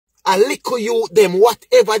a little youth them,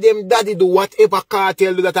 whatever them daddy do, whatever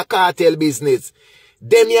cartel do, that a cartel business.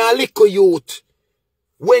 Them ya little youth.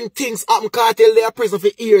 When things happen, cartel, they are prison for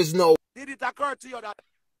years now. Did it occur to you that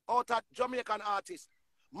out of Jamaican artists,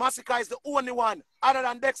 Massacre is the only one, other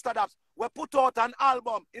than Dexter Daps, we put out an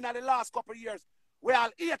album in the last couple of years. We all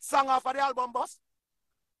 8 songs off of the album, boss.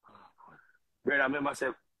 Brother, I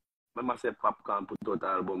say Popcorn put out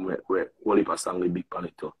an album where only a song with Big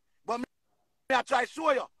Panito. But me I try to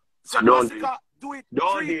show you. So don't Massacre do it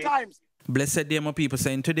don't 3 times. Blessed day, my people.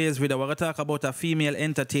 So in today's video, we're going to talk about a female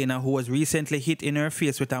entertainer who was recently hit in her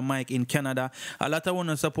face with a mic in Canada. A lot of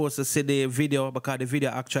women are supposed to see the video because the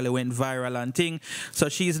video actually went viral and thing. So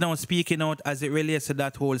she's now speaking out as it relates to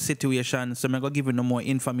that whole situation. So I'm going to give you no more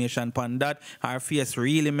information on that. Her face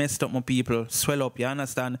really messed up, my people. Swell up, you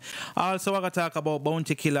understand? Also, we're going to talk about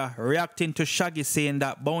Bounty Killer reacting to Shaggy saying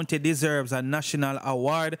that Bounty deserves a national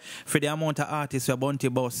award for the amount of artists where Bounty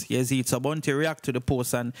boss. Yes, it's so Bounty react to the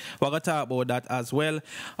post, and we're going to talk about that as well.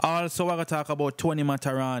 Also, we're going to talk about Tony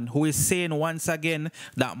Mataran, who is saying once again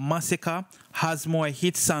that Massacre has more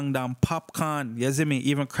hit song than Popcorn. You see me?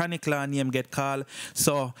 Even Chronicler name get called.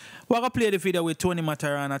 So we're going to play the video with Tony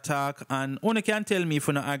Mataran attack, and only can tell me if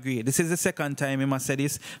you don't agree. This is the second time he must say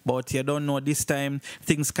this, but you don't know this time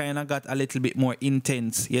things kind of got a little bit more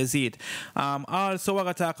intense. You see it? Also, we're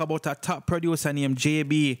going to talk about a top producer named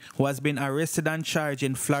JB who has been arrested and charged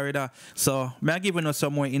in Florida. So I'm giving us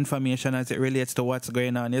some more information as it relates to what's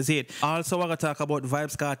going on. You see it? Also, we're going to talk about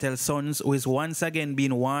Vybz Kartel sons, who is once again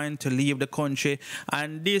being warned to leave the country,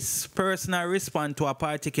 and this person respond to a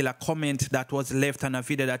particular comment that was left on a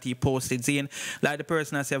video that he posted, saying like the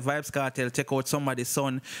person said Vybz Kartel take out somebody's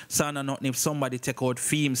son or nothing if somebody take out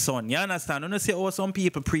Feem's son. You understand? You say, oh, some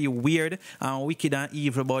people pretty weird and wicked and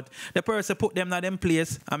evil, but the person put them in them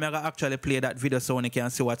place. I'm going to actually play that video so you can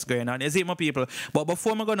see what's going on. You see, my people? But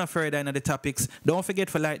before I'm going to further into the topics, don't forget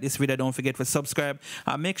to like this video, don't forget to subscribe,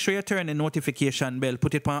 and make sure you turn the notification bell,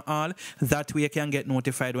 put it on all, that way you can get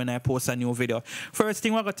notified when I post a new video. First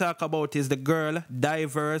thing we're going to talk about is the girl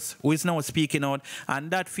Diverse, who is now speaking out, and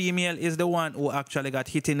that female is the one who actually got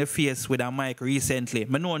hit in the face with a mic recently.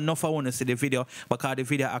 I know enough I want to see the video because the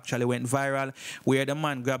video actually went viral, where the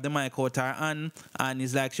man grabbed the mic out her hand and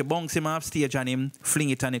it's like she bunks him off stage and him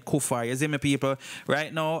fling it and it kuffar. You see me, people?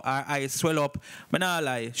 Right now her eyes swell up. But not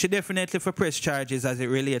lie, she definitely for press charges as it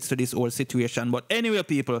relates to this whole situation. But anyway,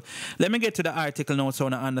 people, let me get to the article now so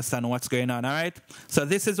I understand what's going on. Alright, so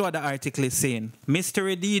this is what the article is saying.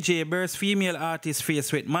 Mystery DJ bursts female artist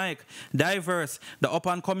face with mic. Diverse, the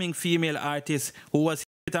up-and-coming female artist who was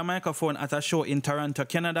with a microphone at a show in Toronto,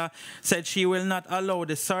 Canada, said she will not allow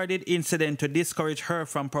the sordid incident to discourage her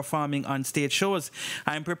from performing on stage shows.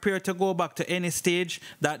 I'm prepared to go back to any stage.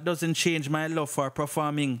 That doesn't change my love for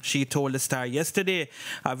performing, she told the Star yesterday.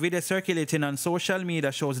 A video circulating on social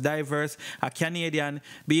media shows Diverse, a Canadian,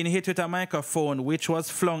 being hit with a microphone which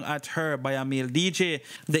was flung at her by a male DJ.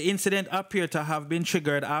 The incident appeared to have been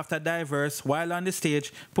triggered after Diverse, while on the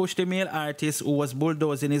stage, pushed the male artist who was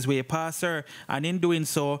bulldozing his way past her, and in doing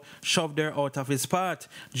so shoved her out of his path.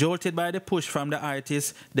 Jolted by the push from the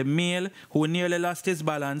artist, the male, who nearly lost his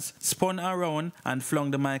balance, spun around and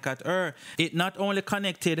flung the mic at her. It not only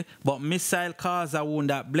connected, but missile caused a wound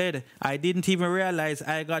that bled. I didn't even realize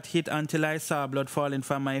I got hit until I saw blood falling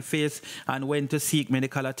from my face and went to seek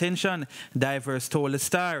medical attention, Diverse told the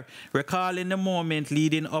Star. Recalling the moment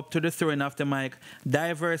leading up to the throwing of the mic,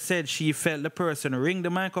 Diverse said she felt the person wring the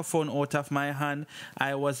microphone out of my hand.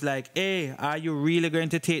 I was like, hey, are you really going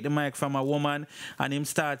to take the mic from a woman? And him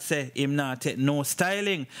start say him not take no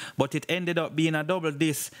styling, but it ended up being a double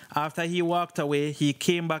diss. After he walked away, he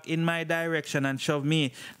came back in my direction and shoved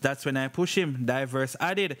me. That's when I pushed him, Diverse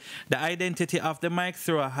added. The identity of the mic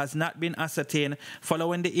thrower has not been ascertained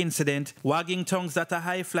following the incident, wagging tongues that a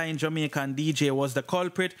high-flying Jamaican DJ was the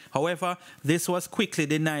culprit. However, this was quickly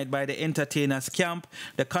denied by the entertainers camp,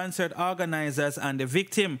 the concert organizers and the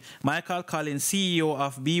victim. Michael Collins, CEO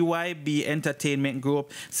of BYB Entertainment Group,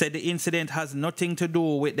 said the incident has nothing to do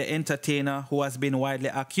with the entertainer who has been widely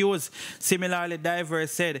accused. Similarly,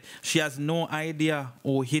 Diverse said she has no idea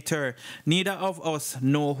who hit her. Neither of us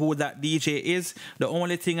know who that DJ is. The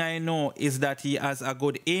only thing I know is that he has a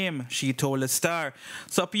good aim, she told the Star.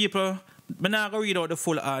 So people, I'm not going to read out the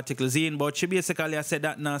full article, Zine, but she basically said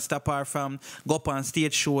that now stop her from go up on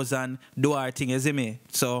stage shows and do her thing, you see me?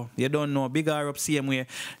 So, you don't know, big her up same way.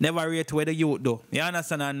 Never rate where the youth do. You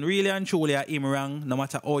understand? And really and truly, I am wrong, no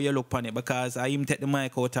matter how you look on it, because I him take the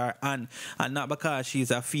mic out her hand, and not because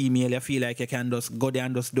she's a female, you feel like you can just go there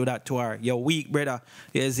and just do that to her. You're weak, brother.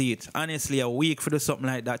 You see it? Honestly, you're weak for do something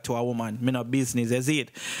like that to a woman. Me no business, you see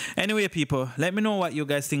it? Anyway, people, let me know what you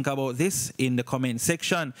guys think about this in the comment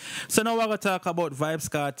section. So now we're going to talk about Vybz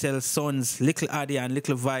Kartel's sons, Little Addy and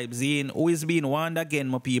Little Vybz, in who is being warned again,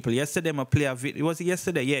 my people. Yesterday, I play a video. Was it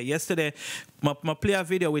yesterday? Yeah, yesterday, I play a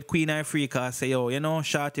video with Queen Africa. Say, yo, you know,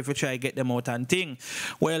 short if you try to get them out and thing.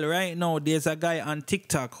 Well, right now, there's a guy on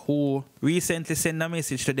TikTok who recently sent a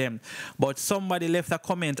message to them. But somebody left a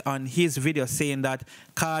comment on his video saying that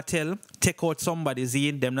Kartel take out somebody's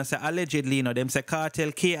in. Them not say allegedly, you know, them say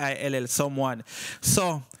Kartel, K-I-L-L, someone.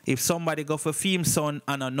 So, if somebody go for theme son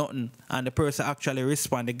and a nothing, and the person actually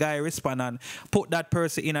respond, the guy respond and put that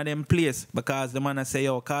person in a them place, because the man say,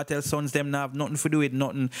 yo, Kartel sons them not have nothing to do with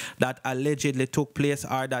nothing that allegedly took place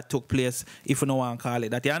or that took place, if you don't want to call it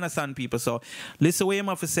that. You understand, people? So listen what you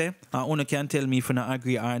have to say, and you can tell me if you not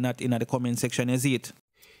agree or not in the comment section, is it?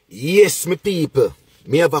 Yes, my people.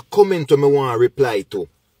 Me have a comment to me want to reply to.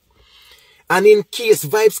 And in case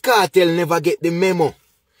Vybz Kartel never get the memo,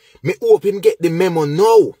 me hope him get the memo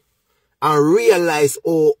now and realize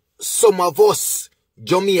how some of us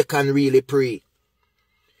Jamaican really pray.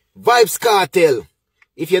 Vybz Kartel,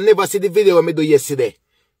 if you never see the video I do yesterday,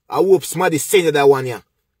 I hope somebody send you that one here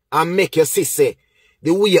and make your sister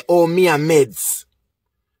the way how me and meds.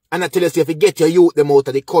 And I tell you, if you get your youth them out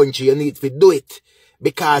of the country, you need to do it.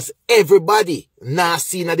 Because everybody now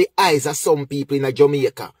seen at the eyes of some people in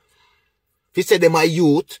Jamaica. If you say them are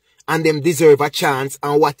youth and them deserve a chance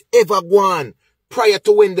and whatever go on prior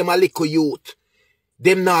to when them a little youth,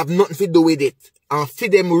 them not have nothing to do with it. And for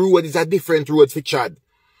them road is a different road for Chad.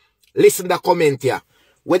 Listen to the comment here.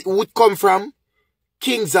 Where it would come from?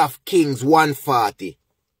 Kings of Kings 140.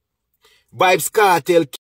 Vybz Kartel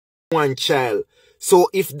one child. So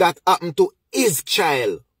if that happened to his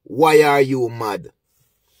child, why are you mad?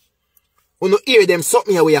 When you hear them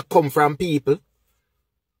something here where you come from, people.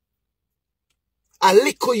 A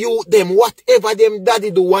little you them, whatever them daddy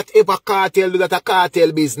do, whatever Kartel do, that a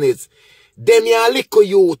Kartel business. Them ya little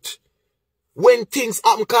youth. When things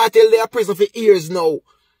happen, Kartel they are prison for years now.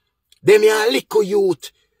 Them ya little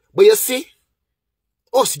youth. But you see,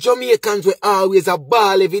 us Jamaicans we always a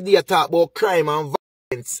ball every day talk about crime and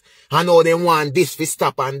violence. And how they want this to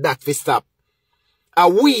stop and that to stop.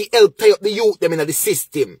 And we help tie up the youth them in the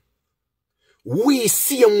system. We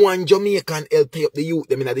same one Jamaican help tie up the youth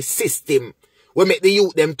them in the system. We make the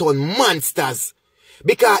youth them turn monsters.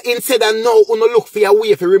 Because instead of now, you look for a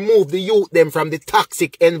way to remove the youth them from the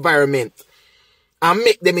toxic environment. And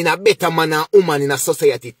make them in a better man and woman in a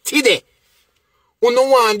society. Today, you don't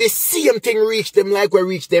want the same thing reach them like we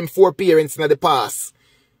reach them four parents in the past.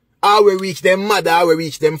 Or we reach them mother, or we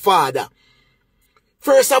reach them father.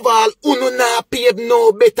 First of all, you not pave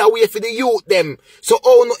no better way for the youth them. So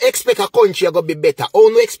how you expect a country to be better? How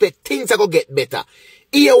you expect things to get better?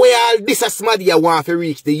 Here where all this as mad you want to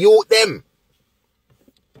reach the youth them.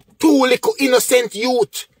 Two little innocent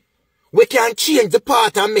youth. We can change the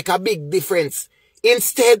path and make a big difference.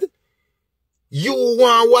 Instead, you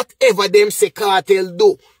want whatever them say Kartel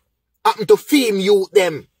do. Happen to fame youth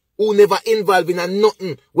them. Who never involved in a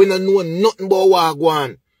nothing. We don't know nothing about what go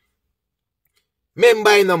on.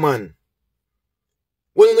 Remember, you know, man.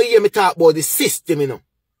 When you hear me talk about the system, you know.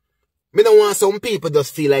 Me don't want some people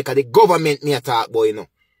just feel like the government me a talk about, you know.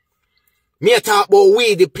 Me a talk about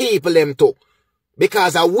we the people them too.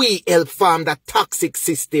 Because we help farm that toxic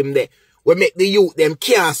system there. We make the youth them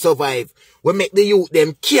can't survive. We make the youth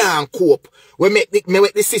them can't cope. We make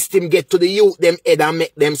the system get to the youth them head and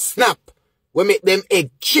make them snap. We make them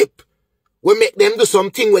egg chip. We make them do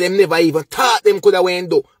something where them never even thought them could have went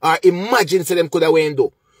do. Or imagine say them could have went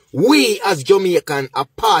do. We as Jamaican are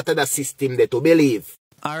part of the system there to believe.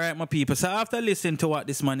 Alright, my people. So after listening to what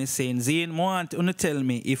this man is saying, Zane, I want you to tell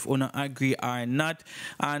me if you agree or not.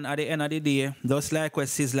 And at the end of the day, just like what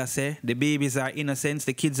Sizzla say, the babies are innocent,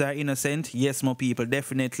 the kids are innocent. Yes, my people,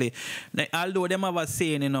 definitely. Now, although them have a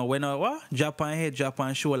saying, you know, when Japan head,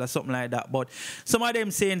 Japan shoulder, something like that. But some of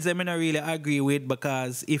them sayings them I don't really agree with,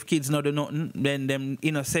 because if kids not do nothing, then them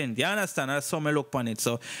innocent. You understand? That's some I look upon it.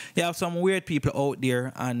 So you have some weird people out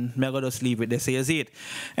there, and I'm going to just leave it. They say, is it?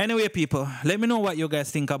 Anyway, people, let me know what you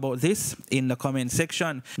guys think about this in the comment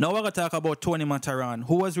section. Now we're going to talk about Tony Matterhorn,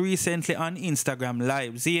 who was recently on Instagram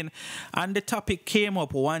Live, Zine, and the topic came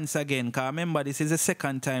up once again, because remember, this is the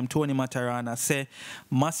second time Tony Matterhorn has said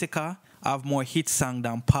massacre have more hit song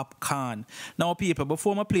than Popcorn. Now, people,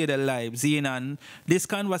 before I play the live, Zine, and this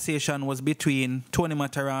conversation was between Tony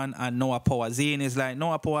Mataran and Noah Power. Zine is like,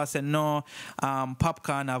 Noah Power said, no,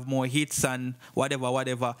 Popcorn have more hits and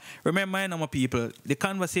whatever. Remember, you know, my people, the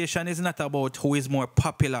conversation is not about who is more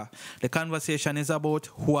popular. The conversation is about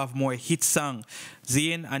who have more hit song.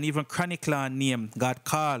 Zine and even Chronicler name got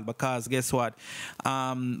called because guess what?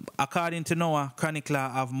 According to Noah, Chronicler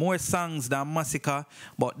have more songs than Massacre,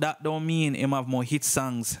 but that don't mean him have more hit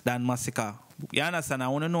songs than Massacre. You understand? I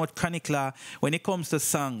want to know what Chronicler, when it comes to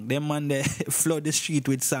song, them man they flood the street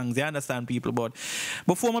with songs. You understand, people? But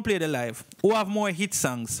before I play the live, who have more hit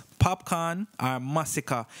songs, Popcorn or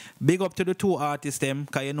Massacre? Big up to the two artists them,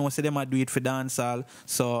 because you know say them a do it for dancehall.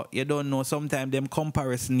 So you don't know, sometimes them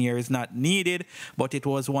comparison here is not needed, but it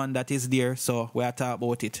was one that is there, so we are talking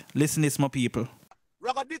about it. Listen this, my people.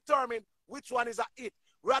 We're going to determine which one is a hit.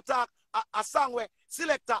 We're going to talk a song where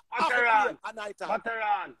selector Mataran, a night time.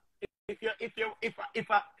 Mataran. If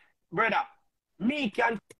a brother, me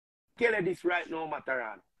can tell you this right now,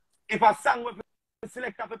 Mataran. If a song with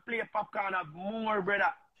select up a play Popcorn have more,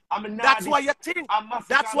 brother. That's why you think.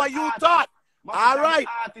 That's why you thought. All right.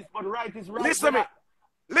 Artist, but right is right.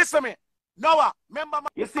 Listen to me. Noah, remember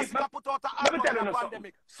you see, put out an album in the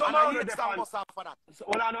pandemic. Some of them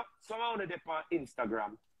on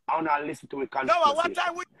Instagram. I want to listen to it. Noah, what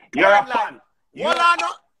time we you're a fan. You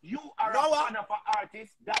are a fan of an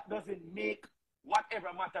artist. That doesn't make whatever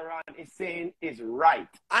Mataran is saying is right.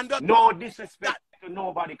 And no disrespect to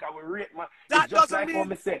nobody, because we rate man. That it's just doesn't like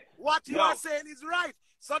mean say. What you are saying is right.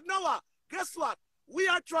 So Noah, guess what? We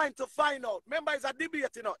are trying to find out. Remember, it's a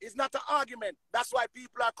debate, you know. It's not an argument. That's why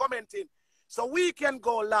people are commenting. So we can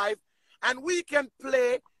go live and we can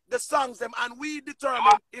play the songs them and we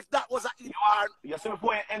determine if that was a hit or... You see,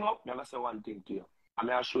 before you hang up, I'm going to say one thing to you. I'm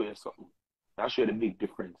going to show you something. I'll show you the big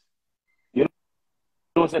difference. You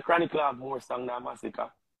know, say Chronicler have more songs than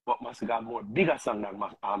Massacre, but Massacre have more bigger songs than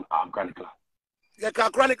Chronicler. Yeah, because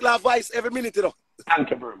Chronicler voice every minute, you know. Thank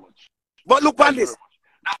you very much. But look on this.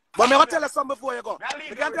 But I'm going to tell you something before you go.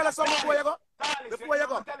 You can tell us something before you go? Before you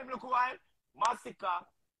go. Tell him, look why. Massacre,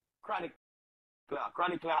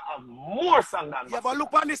 Chronicler have more songs than Massacre. Yeah, but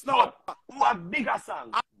look on this now. Who have bigger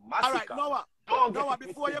songs? Massacre. All right, Noah,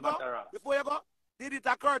 before you go, did it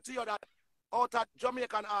occur to you that out of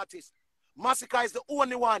Jamaican artists, Massacre is the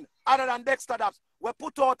only one, other than Dexter Daps, we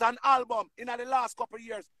put out an album in the last couple of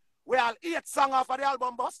years where I'll 8 songs off of the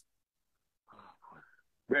album, boss?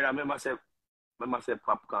 Brother, I remember say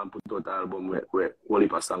Popcorn put out an album where only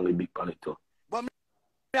a song with big on it too. But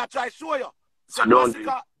I try to show you. So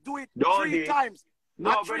Massacre do it 3 times.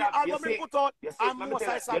 No, and 3 albums put out and you more know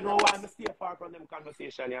why I stay far from them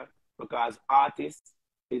conversation, yeah? Because artists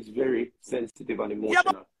is very sensitive and emotional.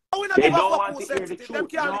 Yeah, but they don't want to hear the truth. Them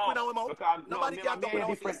can't live with no, our mouth. Because nobody no, can talk with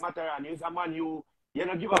different matter, and you're a man you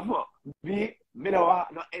don't give a fuck. Me don't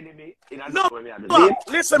want no enemy in a no,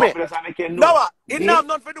 listen me. Noah, it have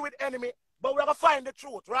nothing to do with enemy, but we're going to find the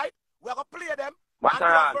truth, right? We're going to play them and do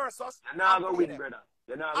a versus. You're not going to win, brother.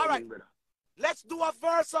 You're not going to win, brother. Let's do a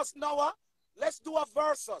versus, Noah. Let's do a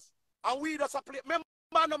versus. And we just play.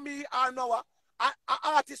 Remember me or Noah,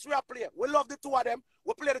 artists we are playing. We love the two of them.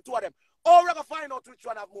 We play the two of them. Or we're going to find out which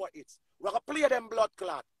one have more hits. We're going to play them blood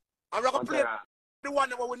clot. And we're going to play the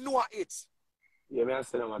one where we know hits. Yeah, me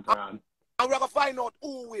say Mataran. And we're going to find out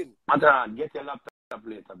who win. Mataran, get your laptop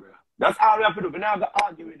later, brother. That's all we have to do. We're not going to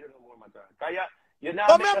argue with you no more, Mataran. Because you're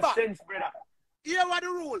not making sense, brother. Here are the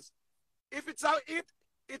rules. If it's a hit,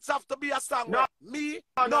 it's have to be a song. No. Me,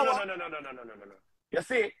 no. You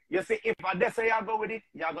see, if I say you go with it,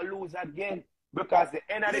 you're going to lose again. Because the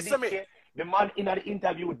end of the day, the man in the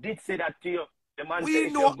interview did say that to you. The man said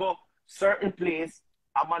if you go certain place,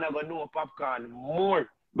 a man are going to know Popcorn more.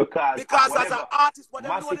 Because as an artist, when they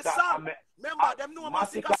know the song, remember, them know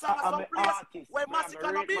Massacre song as some place where Massacre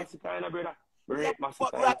not be. But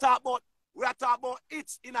we are talking about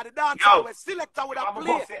hits in the dance hall where selector would have played.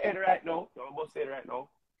 I'm about to say it right now.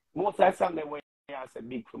 Most of the songs them when you say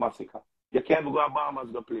big for Massacre. You can't go to Bahamas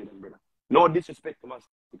to play them, brother. No disrespect to Massacre.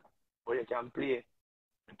 But you can play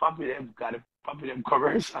the popular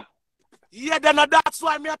commercial. Yeah, then that's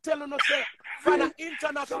why me telling you, say, from an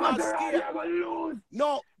international scale.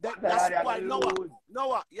 No, that's why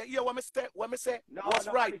Noah, you hear what me say? What's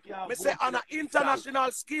right? Me say on an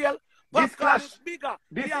international scale, Popcorn is bigger.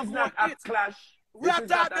 This is not a clash. We are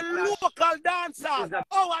talking the local dancer.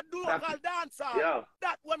 Our local dancer. Yeah.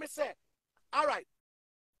 That's what me say. All right.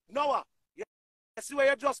 Noah, you see what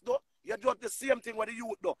you just do? You do the same thing what the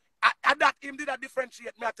youth do. At that, him did a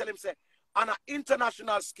differentiate me. I tell him, say, on an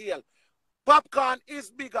international scale, Popcorn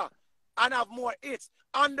is bigger. and have more hits.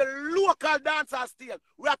 On the local dancehall still,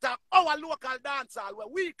 we are talking our local dancehall where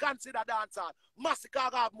we consider dancehall. Massacre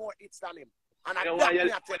have more hits than him. And I don't want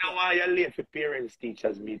you late for parents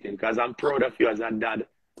teachers meeting because I'm proud of you as a dad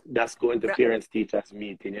that's going to parents teachers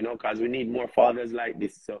meeting, you know, because we need more fathers like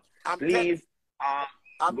this. So please,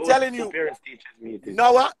 I'm telling you, parents teachers meeting.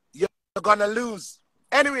 Noah, you're gonna lose.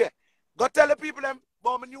 Anyway, go tell the people them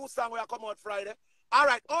about my new song will come out Friday. All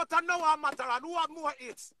right, out of Noah matter and who have more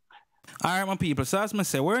hits. All right, my people. So as I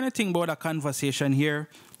say, we're going to think about a conversation here.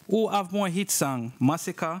 Who have more hit song,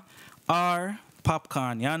 Massacre or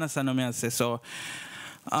Popcorn? You understand what I say? So,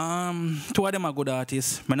 two of them are good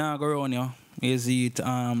artists. I'm not going around you. Is it,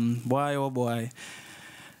 boy, oh boy.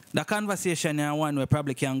 The conversation here one we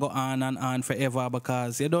probably can go on and on forever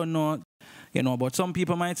because you don't know, you know, but some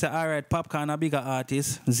people might say, all right, Popcorn a bigger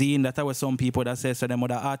artist. Zine, that was some people that say so them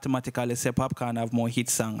would automatically say Popcorn have more hit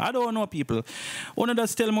song. I don't know, people. Wanna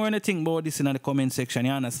just tell more anything about this in the comment section,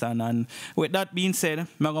 you understand? And with that being said, I'm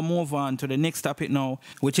gonna move on to the next topic now,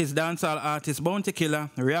 which is dancehall artist Bounty Killer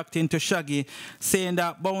reacting to Shaggy, saying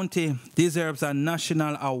that Bounty deserves a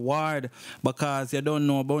national award because you don't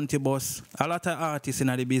know Bounty boss. A lot of artists in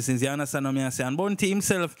the business, you understand what I'm saying? And Bounty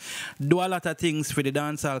himself do a lot of things for the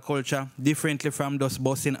dancehall culture, differently from those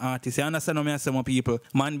bossing artists. You understand what I'm saying, my people?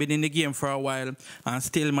 Man been in the game for a while and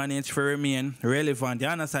still managed to remain relevant. You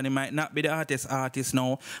understand? He might not be the artist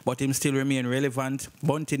now, but him still remain relevant.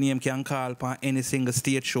 Bounty name can call upon any single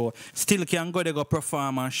stage show. Still can go there, go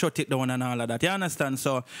perform and shut it down and all of that. You understand?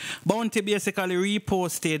 So Bounty basically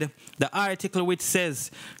reposted the article which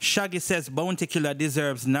says, Shaggy says Bounty Killer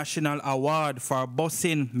deserves national award for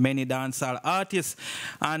bossing many dancehall artists.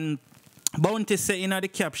 And Bounty say in the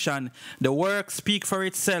caption, the work speak for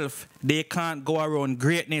itself. They can't go around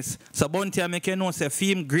greatness. So Bounty make you know say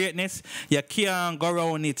fame greatness, you can't go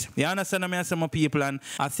around it. You understand what I say, my people? And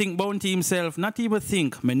I think Bounty himself, not even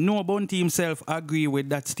think, I know Bounty himself agree with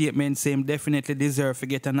that statement, saying definitely deserve to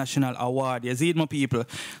get a national award. You see it, my people?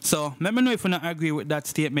 So let me know if you not agree with that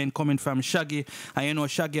statement coming from Shaggy. And you know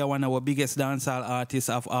Shaggy is one of our biggest dancehall artists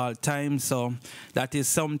of all time. So that is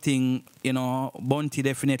something, you know, Bounty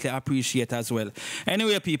definitely appreciate as well.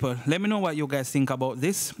 Anyway, people, let me know what you guys think about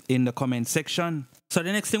this in the comment section. So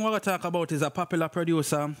the next thing we're going to talk about is a popular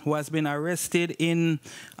producer who has been arrested in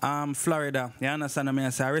Florida. You understand what I mean?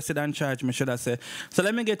 I say arrested and charged, I should have said. So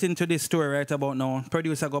let me get into this story right about now.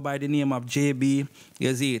 Producer go by the name of JB.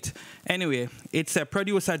 You see it. Anyway, it's a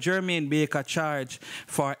producer Jermaine Baker charged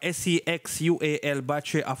for SEX-UAL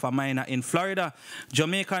battery of a minor in Florida.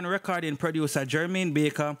 Jamaican recording producer Jermaine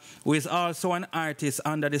Baker, who is also an artist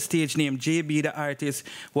under the stage name JB the Artist,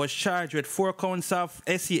 was charged with 4 counts of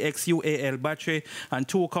SEX-UAL battery and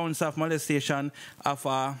 2 counts of molestation of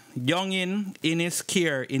a youngin in his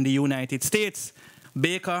care in the United States.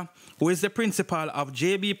 Baker, who is the principal of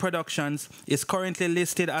JB Productions, is currently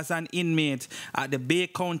listed as an inmate at the Bay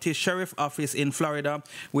County Sheriff Office in Florida,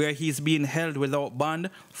 where he's being held without bond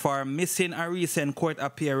for missing a recent court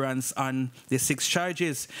appearance on the 6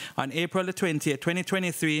 charges. On April 20,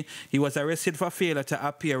 2023, he was arrested for failure to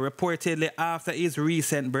appear reportedly after his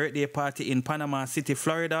recent birthday party in Panama City,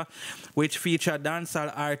 Florida, which featured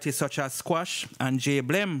dancehall artists such as Squash and Jay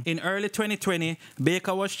Blem. In early 2020,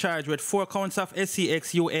 Baker was charged with 4 counts of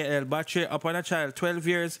SEX-UAL battery upon a child 12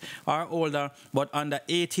 years or older but under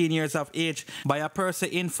 18 years of age by a person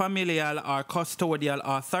in familial or custodial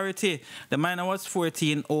authority. The minor was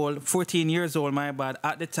 14 years old,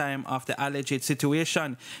 at the time of the alleged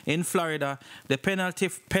situation. In Florida, the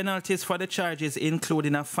penalties for the charges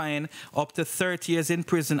including a fine up to 30 years in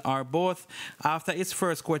prison or both. After his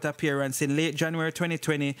first court appearance in late January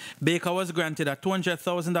 2020, Baker was granted a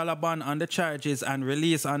 $200,000 bond on the charges and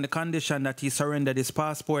released on the condition that he surrendered his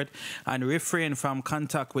passport and refrain from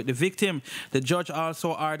contact with the victim. The judge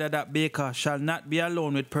also ordered that Baker shall not be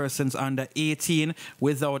alone with persons under 18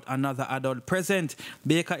 without another adult present.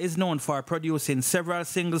 Baker is known for producing several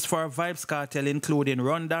singles for Vybz Kartel, including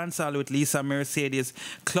Run Dancehall with Lisa Mercedes,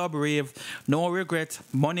 Club Rave, No Regret,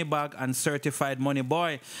 Money Bag, and Certified Money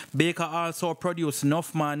Boy. Baker also produced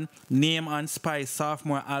Nuff Man, Name and Spice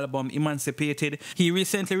sophomore album Emancipated. He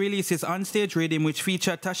recently released his onstage rhythm, which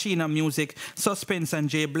featured Tashina Music, Suspense, and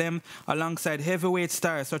Jay Blem, alongside heavyweight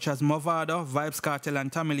stars such as Movado, Vybz Kartel,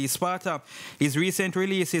 and Tommy Lee Sparta. His recent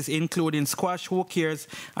releases including Squash, Who Cares,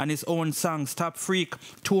 and his own songs Top Freak,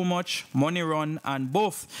 Too Much, Money Run, and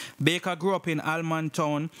Buff. Baker grew up in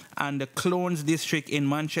Almontown and the Clones district in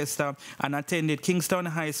Manchester and attended Kingston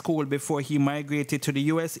High School before he migrated to the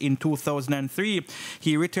US in 2003.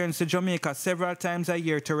 He returns to Jamaica several times a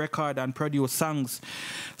year to record and produce songs.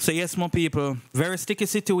 So yes, my people, very sticky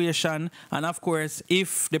situation, and of course course,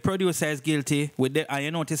 if the producer is guilty, with the, you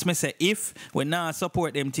notice me say if, we not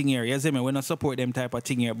support them thing here, you see me, we not support them type of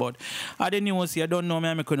thing here, but at the news, you don't know me,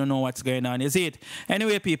 I couldn't know what's going on, you see it?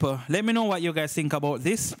 Anyway, people, let me know what you guys think about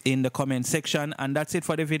this in the comment section, and that's it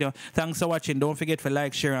for the video. Thanks for watching. Don't forget to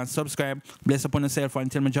like, share, and subscribe. Bless upon yourself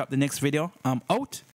until we drop the next video. I'm out.